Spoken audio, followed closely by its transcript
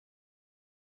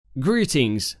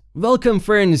Greetings, welcome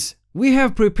friends, we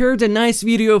have prepared a nice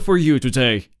video for you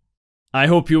today. I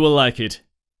hope you will like it.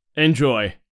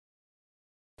 Enjoy.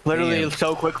 Literally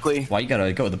so quickly. Why you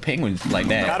gotta go with the penguins like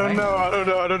that? I don't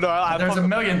know. There's a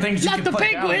million things you can put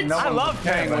penguins. down. I love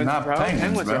penguins, not bro.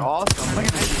 Penguins bro. are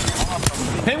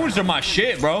awesome. Penguins are my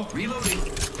shit, bro. Penguins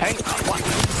are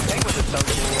so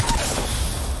cool.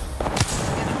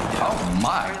 Oh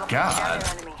my god.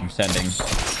 I'm sending.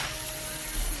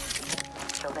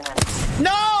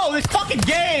 No, this fucking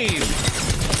game.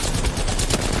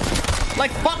 Like,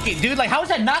 fuck it, dude. Like, how is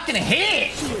that not gonna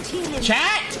hit?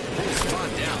 Chat?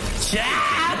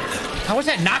 How is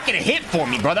that not gonna hit for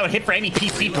me, bro? That would hit for any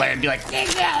PC player and be like,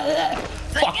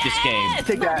 fuck this game.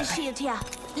 Take that.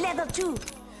 Level 2.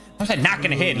 How is that not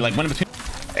gonna hit? Like, one of the two.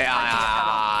 Yeah,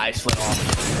 I slid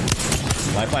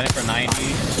off. Lifeline hit for 90.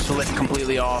 Slid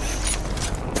completely off.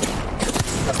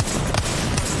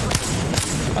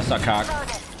 I saw cock.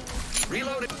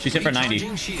 She's hit for 90.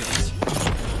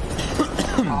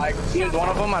 I killed one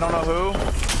of them. I don't know who.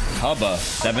 Hubba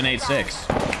 786.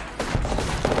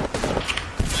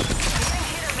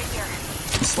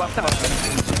 Slept out.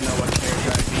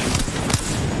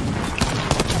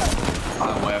 I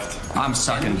whiffed. I'm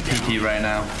sucking PP right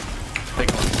now.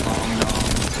 Big long dong.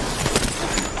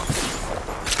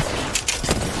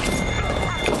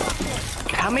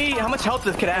 How much health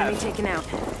does this kid have? Taken out.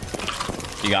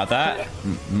 You got that?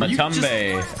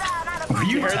 Matumbe. Were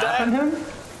you tapping him?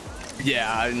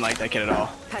 Yeah, I didn't like that kid at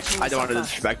all. I don't want to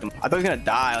disrespect him. I thought he was gonna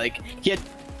die. Like, he had...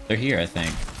 They're here, I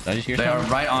think. Did I just hear They something?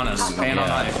 are right on us. And on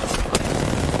knife.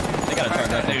 They got a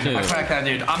charge rifle Dude, too. I cracked that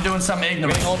dude. I'm doing something We're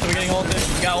ignorant. getting ulted.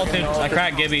 We got ulted. I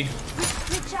cracked Gibby.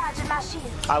 Recharging my shield.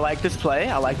 I like this play.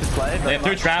 They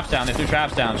threw traps down.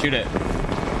 Shoot it.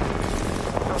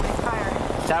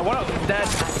 That one.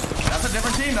 That's a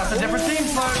different team. That's a different team,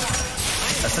 Slurp.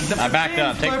 That's a different I backed team,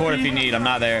 up. Take port if you need. I'm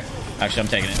not there. Actually, I'm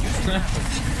taking it.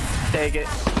 Take it.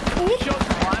 Show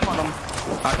some climb on him.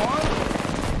 Back one.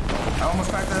 I almost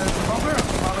cracked the bunker.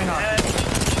 Probably not.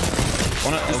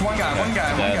 Just one guy. One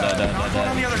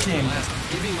on the other team.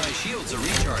 Giving my shields a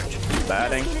recharge.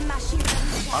 Batting. Getting my shield.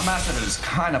 Our massive is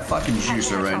kind of fucking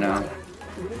juicer right now.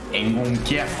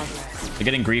 Yeah. They're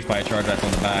getting griefed by a charge rifle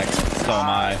in the back. So am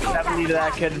I. 70 to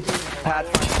that kid. Pat.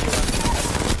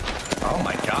 Oh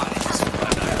my god.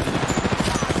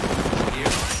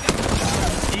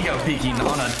 Ego peeking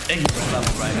on an ignorant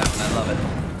level right now, and I love it.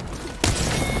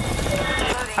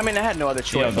 I mean, I had no other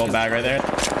choice. Yo, gold bag right there.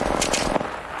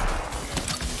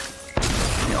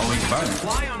 You always burn.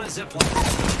 Fly on a zip line.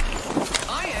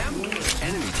 I am.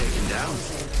 Enemy taken down.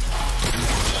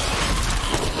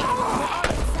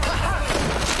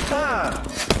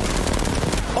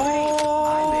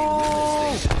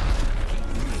 Oh!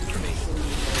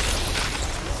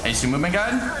 AC movement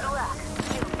guide?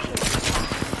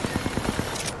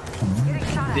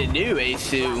 The new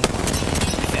Asu.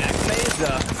 Back phase.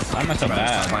 I'm not so Oh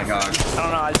bad. my god. I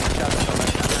don't know. I just shot him so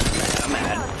much. I'm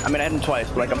mad. I mean, I hit him twice,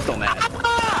 but like, I'm still mad.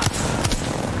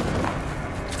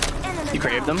 You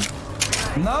craved him?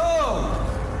 No!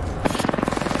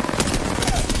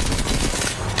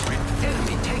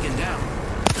 Enemy taken down.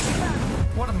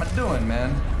 What am I doing,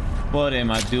 man? What am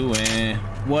I doing?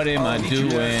 What am I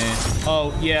doing?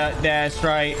 Oh, yeah, that's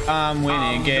right. I'm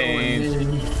winning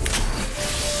games.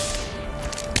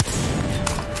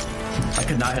 I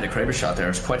could not hit a Kraber shot there. It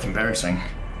was quite embarrassing.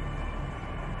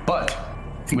 But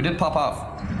we did pop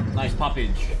off. Nice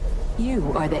poppage.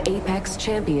 You are the Apex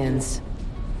champions.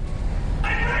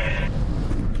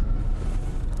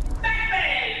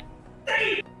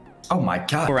 Oh my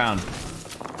god. Go around.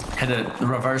 Hit a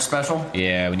reverse special?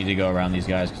 Yeah, we need to go around these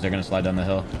guys because they're going to slide down the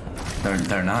hill.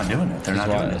 They're not doing it. They're not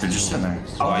doing it. They're just sitting there.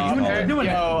 They're doing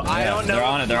it. Yo, I don't know.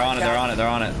 They're on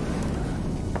it.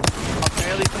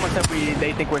 Apparently, someone said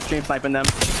they think we're stream sniping them.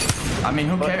 I mean,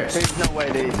 who But cares? there's no way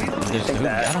they think I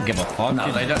that. don't give a fuck.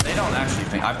 No, they don't actually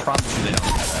think. I promise you they don't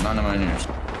have that. None of my ears.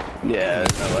 Yeah,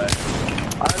 there's no way.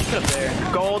 Let's put up there.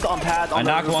 Gold on pad. I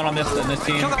knocked one on this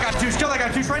team. Kill that guy, Touche. Kill that guy,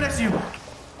 Touche. Right next to you.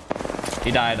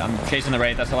 He died. I'm chasing the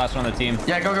Wraith. That's the last one on the team.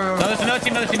 Yeah, go. No, there's another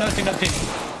team. Don't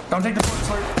take the point,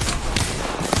 Slurp.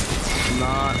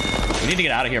 We need to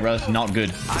get out of here, bro. This is not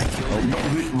good.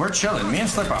 We're chilling. Me and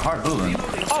Slurp are hard moving.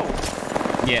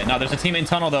 Oh! Yeah, no, there's a team in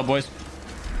tunnel though, boys.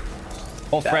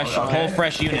 Whole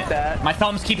fresh unit. My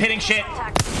thumbs keep hitting shit.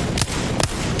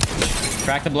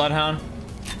 Crack the Bloodhound.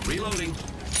 Reloading.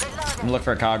 I'm gonna look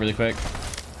for a cog really quick.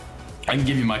 I can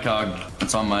give you my cog.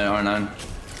 It's on my R9.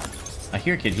 I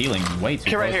hear kid healing way too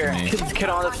Kid close right here. to me. Kid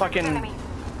on the fucking...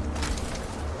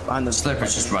 Behind the...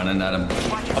 Slipper's just running at him.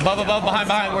 Above,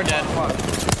 behind, we're dead.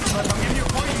 Slip, I'm giving you a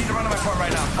point. You need to run to my point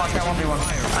right now. Fuck, I won't be one.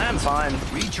 I fine.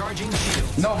 Recharging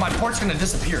shield. No, my port's gonna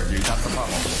disappear, dude. That's the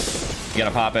problem. You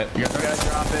gotta pop it. You gotta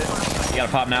drop it. You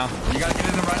gotta pop now. You gotta get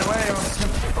in it right away.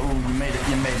 Oh, you made it.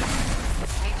 You made it.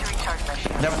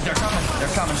 They're coming.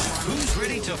 They're coming. Who's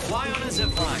ready to fly on a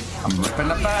zip line? I'm ripping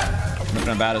the bat. Ripping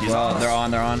a bat as well. They're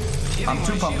on. They're on. I'm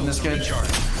two pumping this kid.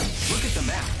 Look at the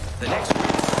map. The next one.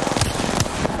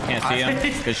 Can't see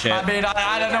him. Good shit. I mean,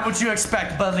 I don't know what you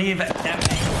expect. Believe it.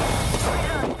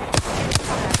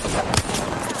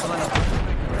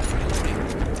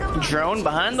 Drone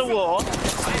behind the wall.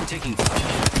 I am taking.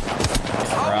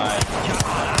 Right.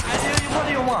 What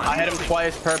do you want? I hit him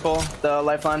twice, purple, the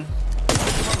lifeline.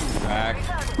 Crack.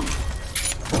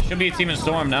 Should be a team in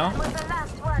storm, no?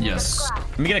 Yes.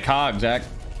 Let me get a cog, Zach.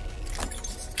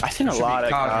 I seen a lot of.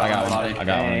 cog. I got one. I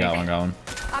got one. I got one. I got one.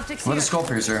 Optics What here. is skull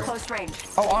piercer? Close range.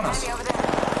 Oh, on us. Enemy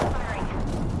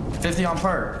over there. 50 on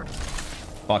per.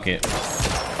 Fuck it.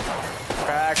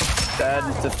 Crack, dead.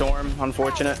 It's a storm.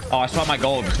 Unfortunate. Oh, I saw my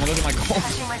gold. Come on, look at my gold.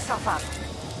 Patching myself up.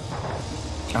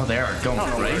 Oh, they are going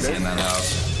crazy in that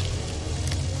house.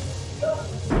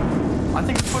 I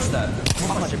think we pushed that.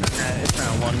 It's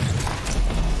round one.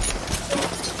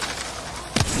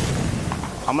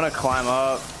 I'm gonna climb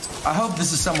up. I hope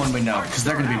this is someone we know, because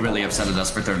they're going to be really upset at us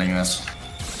for turning this.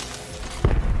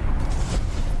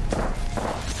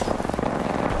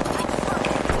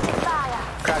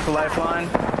 Crack the lifeline.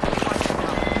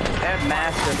 They have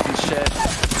masters and shit.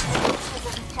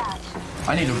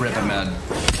 I need to rip a med.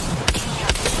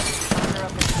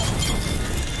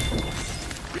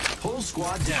 Whole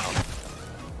squad down.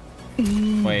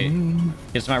 Wait.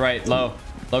 Get to my right. Low.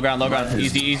 Low ground. Low ground.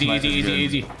 Easy, easy, easy, easy,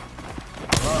 easy.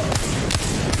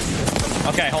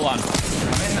 Okay, hold on.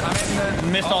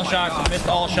 Missed all shots. Missed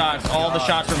all shots. All the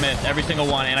shots were missed. Every single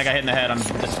one. And I got hit in the head. I'm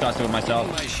disgusted with myself.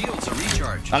 My shields are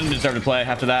recharged. I don't deserve to play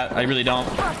after that. I really don't.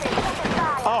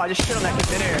 Oh, I just shit on that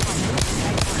kid in here.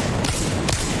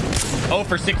 0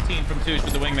 for 16 from Touche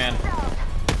with the wingman.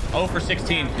 0 for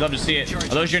 16. You love to see it. Are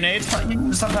those your nades?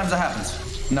 Sometimes it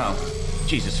happens. No.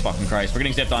 Jesus fucking Christ. We're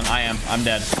getting zipped on. I am. I'm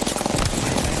dead.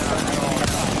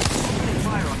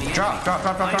 Drop.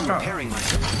 Repairing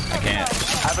myself. I can't.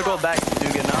 I have a gold back.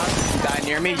 Do get knocked. If you die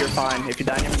near me, you're fine. If you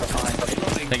die near me, you're fine.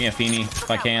 Taking a Feeny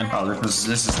if I can. Oh, this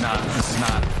is not.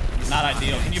 Not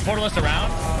ideal. Can you portal us around?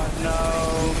 No,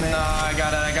 man. No, I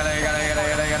got it.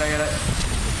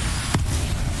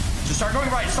 Just start going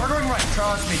right.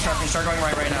 Trust me. Start going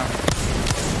right now.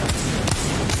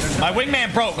 My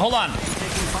wingman broke. Hold on.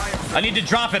 I need to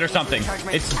drop it or something.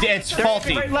 It's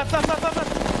faulty. Right, left.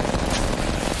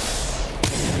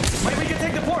 Wait, we can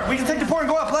take the port. And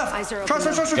go up left. Trust.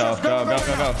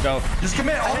 Go. Just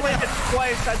commit all the way up.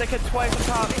 I hit twice on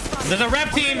top. There's a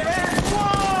rep team.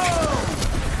 Whoa!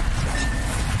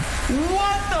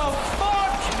 What the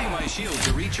fuck? Giving my shield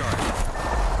to recharge.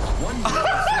 One minute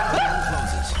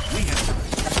closes. We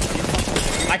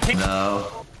have. I can't. No.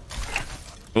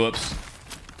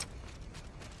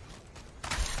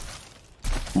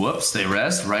 Whoops, they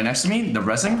rest right next to me. They're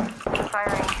resting.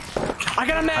 Firing. I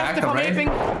got a mask if I'm aping.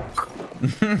 Enemy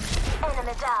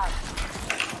down.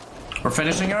 We're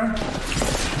finishing her.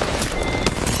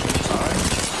 Sorry.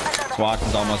 Swatch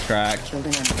is almost cracked.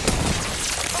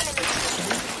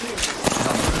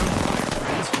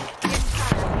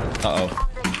 Uh-oh.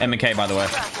 M&K, by the way.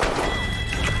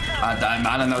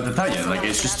 I don't know what to tell you. Like,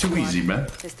 it's just too easy, man.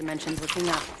 This dimension's looking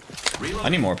up. I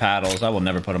need more paddles. I will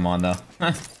never put them on, though.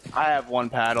 I have one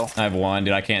paddle. I have one.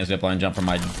 Dude, I can't zipline jump from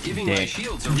my Giving my dick.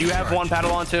 shields a You have one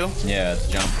paddle on too? Yeah, it's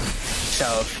jump.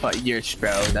 So, you're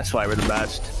bro. That's why we're the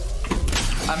best.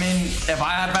 I mean, if I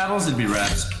had battles, it'd be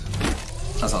reps.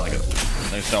 That's all I got.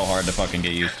 They're so hard to fucking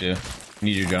get used to.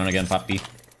 Need your drone again, puppy.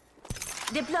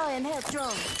 Deploy and health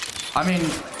drone. I mean,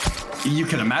 you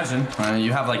can imagine.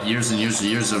 You have like years and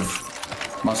years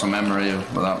of muscle memory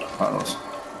without battles.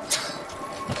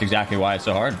 That's exactly why it's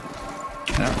so hard.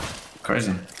 Yeah,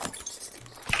 crazy.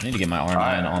 I need to get my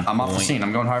R9 on I'm off the point. scene.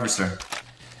 I'm going harvester.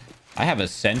 I have a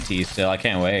Senti still. I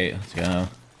can't wait. Let's go. I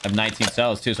have 19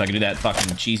 cells too, so I can do that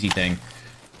fucking cheesy thing.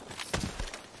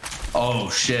 Oh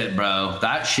shit, bro.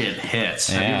 That shit hits.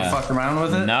 Have you Yeah. ever fucked around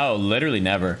with it? No, literally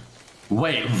never.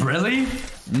 Wait, really?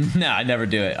 No, I never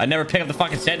do it. I never pick up the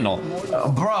fucking Sentinel.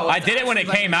 Bro. I did it when it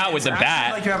came out with the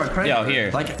bat. Like you have a credit Yo, card.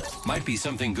 here. Like, Might be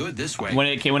something good this way. When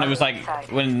it was like,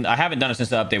 when I haven't done it since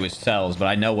the update with cells, but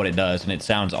I know what it does and it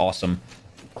sounds awesome.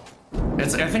 I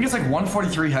think it's like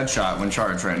 143 headshot when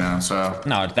charged right now, so.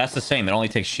 No, that's the same. It only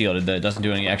takes shield. It doesn't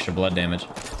do any extra blood damage. On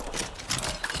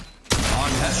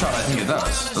headshot, I think it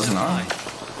does. Does it not?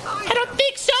 I don't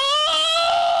think so!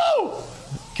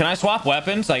 Can I swap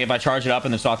weapons? Like if I charge it up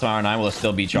and then swap to my R9, will it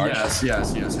still be charged? Yes.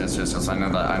 I know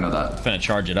that. I'm gonna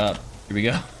charge it up. Here we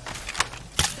go.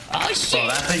 Oh shit! Bro,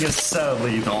 that thing is so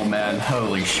lethal, man.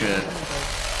 Holy shit.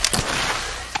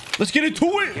 Let's get into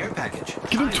it. Care package.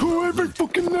 Get into it right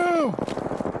fucking now.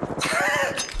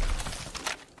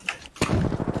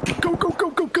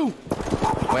 Go.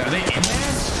 Wait, are they in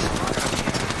there?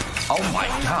 Oh my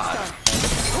god.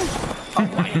 Oh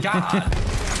my god.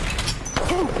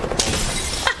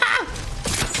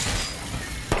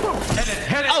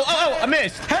 Hit it. Oh, I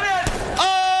missed. Hit it.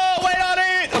 Oh, wait on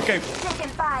it. Okay.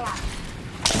 Taking fire.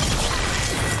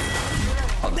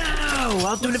 No,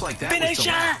 I'll do the finish.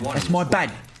 That's my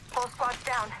bad. All squads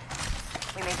down.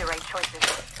 We made the right choices.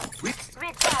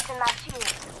 Recharging my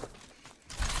shield.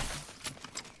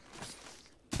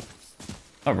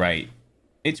 All right.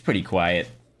 It's pretty quiet.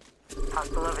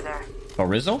 Hostile over there. Oh,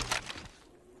 Rizzle?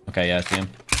 Okay, yeah, I see him.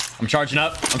 I'm charging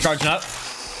up. Charged up.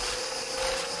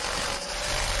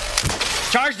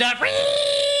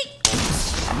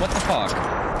 What the fuck?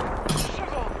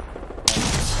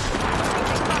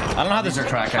 I don't know how this.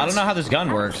 I don't know how this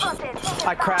gun works.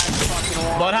 I crashed the fucking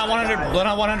wall. Bloodhound 100.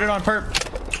 Bloodhound 100 on perp.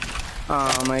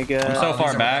 Oh my god. I'm so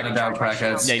far back.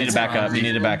 Crackheads. Yeah, you need to back up. You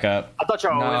need to back up. I thought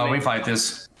y'all were No, with me. we fight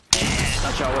this. I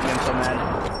thought y'all wouldn't been so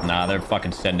mad. Nah, they're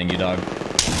fucking sending you, dog.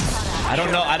 I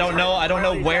don't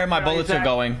know where my bullets are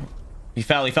going. He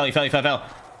fell. You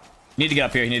need to get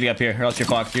up here, or else you're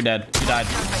fucked. You're dead. You died.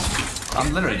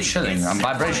 I'm literally chilling. I'm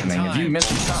vibrationing. If you miss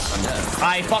your shots, I'm dead.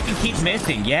 I fucking keep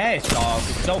missing. Yes, dog.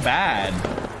 It's so bad.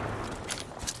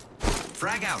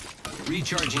 Frag out.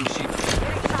 Recharging shield.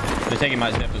 They're taking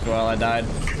my zip as well. I died.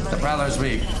 The Prowler's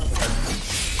weak.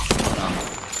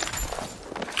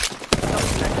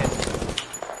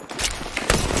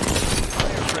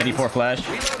 84 flash.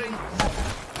 Reloading.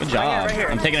 Good job. Right here.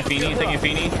 I'm taking a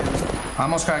Feeny. I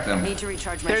almost cracked them. Need to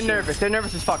recharge my They're shield. nervous. They're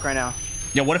nervous as fuck right now.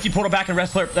 Yo, what if you portal back and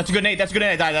wrestler? That's a good nade.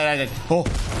 Die. Oh.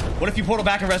 What if you portal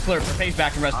back and wrestler? Or face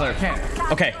back and wrestler? Can't.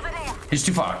 Okay. He's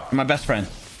too far. You're my best friend.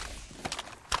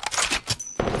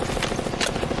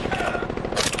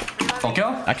 Full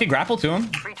kill? I could grapple to him.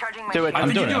 Recharging my Do it. I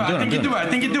think doing you it, I'm doing it, I think you I'm do it. I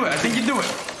think you do it. I think you do it.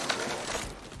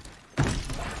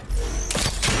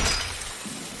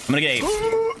 I'm gonna get 8.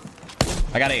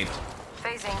 I got 8.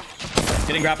 Phasing.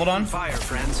 Getting grappled on. Fire,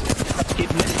 friends.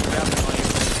 Keep missing.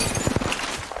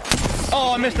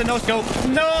 Oh, I missed the no scope.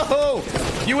 No!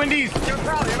 You Indies! You're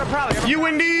probably. You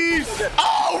Indies!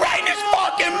 Oh, right in his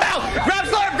fucking mouth! Grab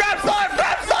slurp!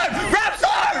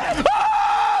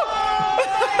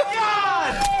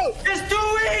 Oh! It's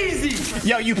too easy.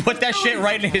 Yo, you put that shit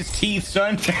right in his teeth,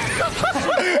 son. He ate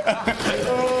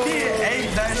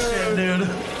that shit, dude.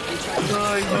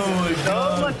 Oh my So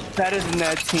god. much better than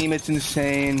that team. It's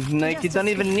insane. Like, you don't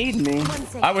even need me.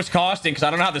 I was costing because I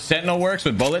don't know how the Sentinel works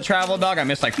with bullet travel, dog. I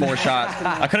missed like 4 shots.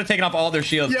 I could have taken off all their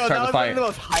shields to Yo, start that the was one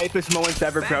of fight. the most hypest moments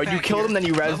ever, bro. You killed him, then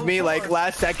you rezzed me like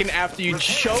last second after you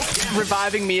choked,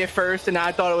 reviving me at first, and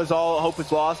I thought it was all hope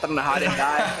was lost. I don't know how I didn't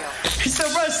die. He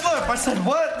said, "Red slurp." I said,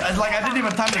 "What?" I didn't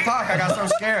even have time to talk. I got so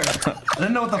scared. I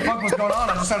didn't know what the fuck was going on.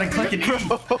 I just started clicking E.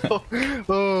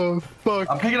 Oh, fuck.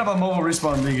 I'm picking up a mobile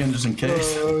respawn vegan just in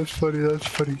case. Oh, that's funny. That's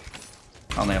funny.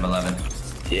 I only have 11.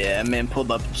 Yeah, man,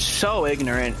 pulled up so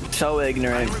ignorant. So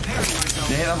ignorant.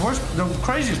 Yeah, the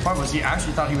craziest part was he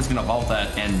actually thought he was gonna vault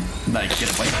that and like get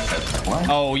away with it. What?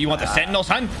 Oh, you want the Sentinel,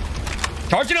 son?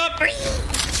 Charge it up!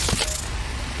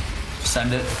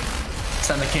 Send it.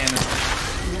 Send the cannon.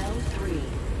 Round 3.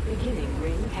 Beginning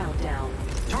ring countdown.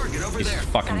 Target over This there. is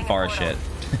fucking far shit.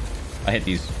 I hit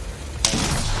these.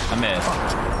 I missed.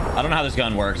 I don't know how this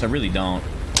gun works. I really don't.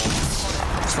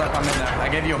 Slurp, I'm in there. I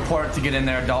gave you a port to get in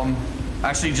there, Dalton.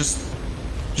 Actually, just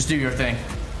do your thing.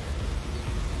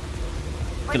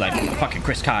 I feel like fucking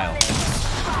Chris Kyle.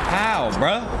 Ow,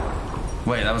 bruh.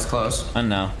 Wait, that was close. I don't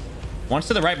know. One's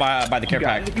to the right by the care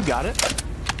pack. You got it.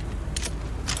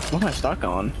 What am I stuck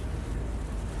on?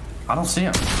 I don't see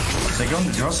him. Did they go in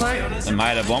the drill site? It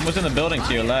might have. One was in the building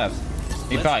to your left.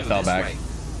 He probably fell back.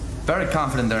 Very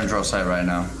confident they're in drill site right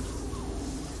now.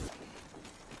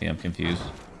 Yeah, I'm confused.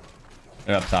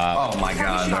 They're up top. Oh my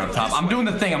god, they're up top. I'm doing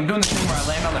the thing. Where I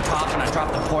land on the top and I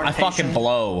drop the port. I fucking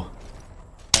blow.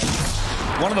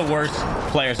 One of the worst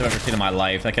players I've ever seen in my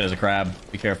life. That kid is a crab.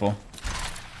 Be careful.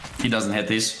 He doesn't hit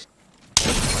these.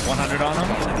 100 on him.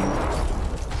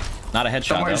 Not a headshot.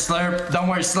 Don't worry, though. Slurp. Don't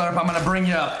worry, Slurp. I'm gonna bring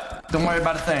you up. Don't worry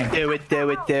about a thing. Do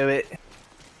it.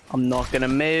 I'm not gonna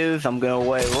move. I'm gonna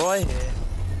wait right here.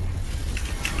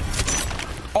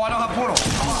 Oh, I don't have portal.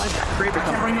 Come on. I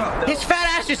can't bring you up. His fat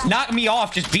ass just knocked me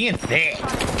off just being thick.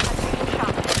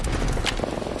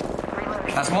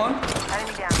 That's one.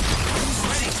 Enemy down.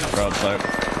 Road slope.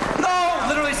 health.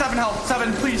 Literally 7 health.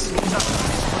 7, please.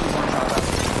 7.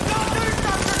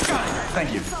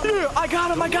 Thank you. Dude, I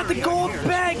got him. I got the gold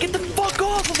bag. Get the fuck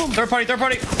off of him. Third party.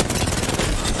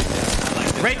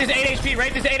 Rate this 8 HP.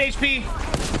 Rate this 8 HP.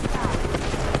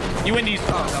 You win these.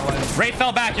 Rate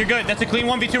fell back. You're good. That's a clean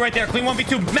 1v2 right there. Clean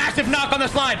 1v2. Massive knock on the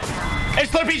slide.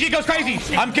 Exploder PG goes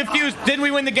crazy. I'm confused. Didn't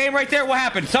we win the game right there? What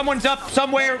happened? Someone's up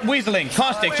somewhere weaseling.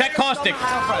 Caustic. Check Caustic.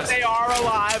 They are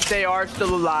alive. They are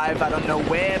still alive. I don't know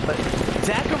where, but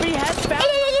Zachary has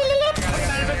found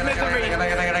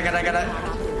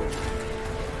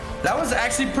That was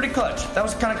actually pretty clutch. That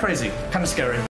was kind of crazy. Kind of scary.